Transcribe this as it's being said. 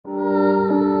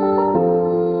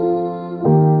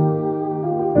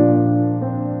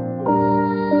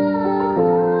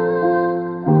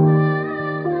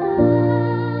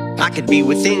could be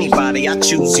with anybody, I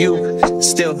choose you.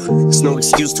 Still, there's no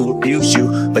excuse to abuse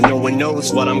you, but no one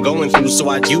knows what I'm going through, so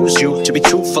I'd use you. To be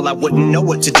truthful, I wouldn't know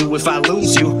what to do if I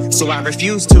lose you, so I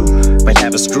refuse to. Might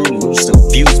have a screw loose and a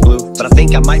fuse blew, but I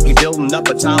think I might be building up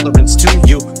a tolerance to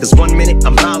you. Cause 1 minute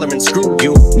I'm hollering screw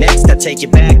you, next I take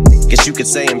it back. Guess you could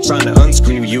say I'm trying to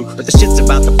unscrew you, but the shit's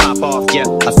about to pop off. Yeah,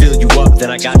 I fill you up, then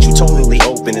I got you totally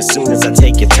open as soon as I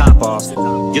take your top off.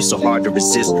 You're so hard to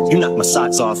resist, you knock my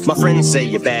socks off. My friends say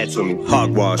you're bad for me,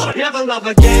 hogwash. Never love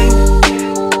again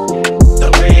the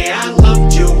way I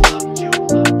loved you.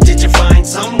 Did you find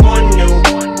someone new?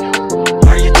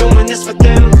 Are you doing this for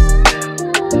them?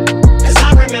 Cause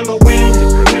I remember when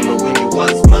you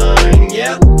was mine.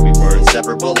 Yeah, we were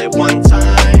inseparable at one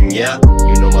time. Yeah,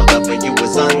 you know my love for you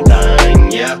was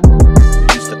undying. Yeah, you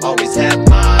used to always have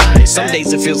my back. Some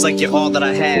days it feels like you're all that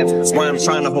I have. That's why I'm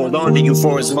trying to hold on to you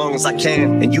for as long as I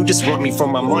can. And you just want me for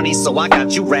my money, so I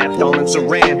got you wrapped all in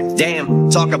saran. Damn,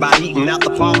 talk about eating out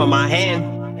the palm of my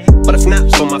hand. But if not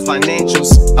for my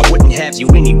financials, I wouldn't have you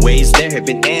anyways. There have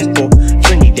been ample,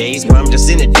 plenty days where I'm just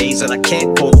in a daze and I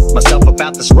can't pull myself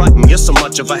about this rut, and you're so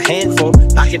much of a handful.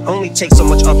 I can only take so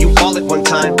much of you all at one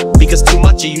time, because too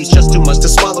much of you's just too much to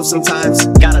swallow sometimes.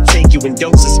 Gotta take you in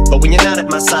doses, but when you're not at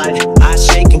my side, I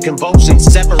shake in convulsions,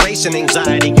 separation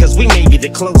anxiety, cause we may be the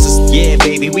closest. Yeah,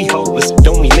 baby, we hopeless,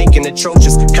 don't we make an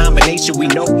atrocious combination? We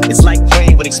know it's like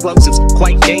playing with explosives,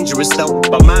 quite dangerous though.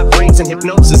 But my brain's in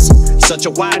hypnosis, such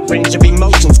a wide range of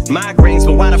emotions, migraines,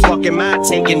 but why the fuck am I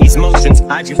taking these motions?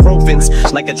 Ibuprofen's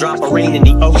like a drop of rain in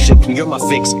the ocean. You're my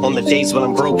fix on the days when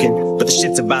I'm broken, but the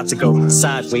shit's about to go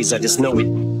sideways, I just know it.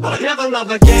 I'll never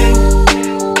love again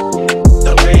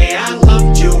the way I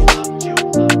loved you.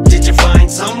 Did you find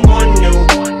someone new?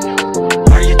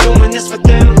 Are you doing this for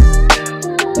them?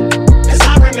 Cause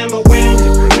I remember when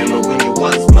you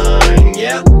was mine.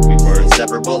 Yeah, we were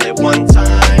inseparable at one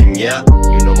time. Yeah,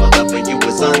 you know my love for you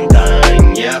was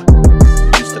undying. Yeah.